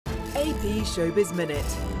AP Showbiz Minute.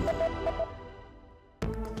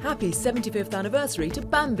 Happy 75th anniversary to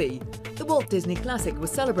Bambi! The Walt Disney classic was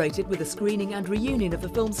celebrated with a screening and reunion of the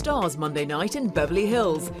film stars Monday night in Beverly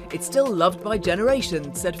Hills. It's still loved by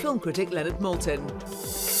generations, said film critic Leonard Maltin.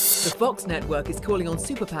 The Fox network is calling on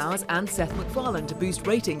superpowers and Seth MacFarlane to boost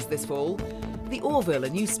ratings this fall. The Orville, a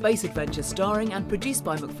new space adventure starring and produced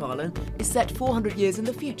by MacFarlane, is set 400 years in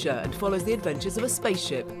the future and follows the adventures of a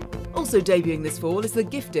spaceship. Also debuting this fall is The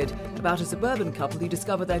Gifted, about a suburban couple who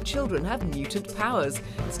discover their children have mutant powers.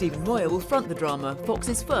 Stephen Moyer will front the drama,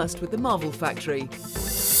 Fox's first with the Marvel Factory.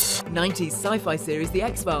 90s sci-fi series The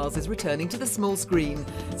X-Files is returning to the small screen.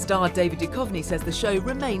 Star David Duchovny says the show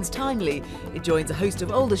remains timely. It joins a host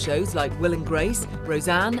of older shows like Will and Grace,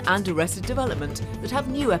 Roseanne and Arrested Development that have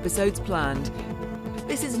new episodes planned.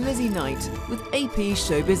 This is Lizzie Knight with AP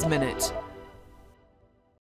Showbiz Minute.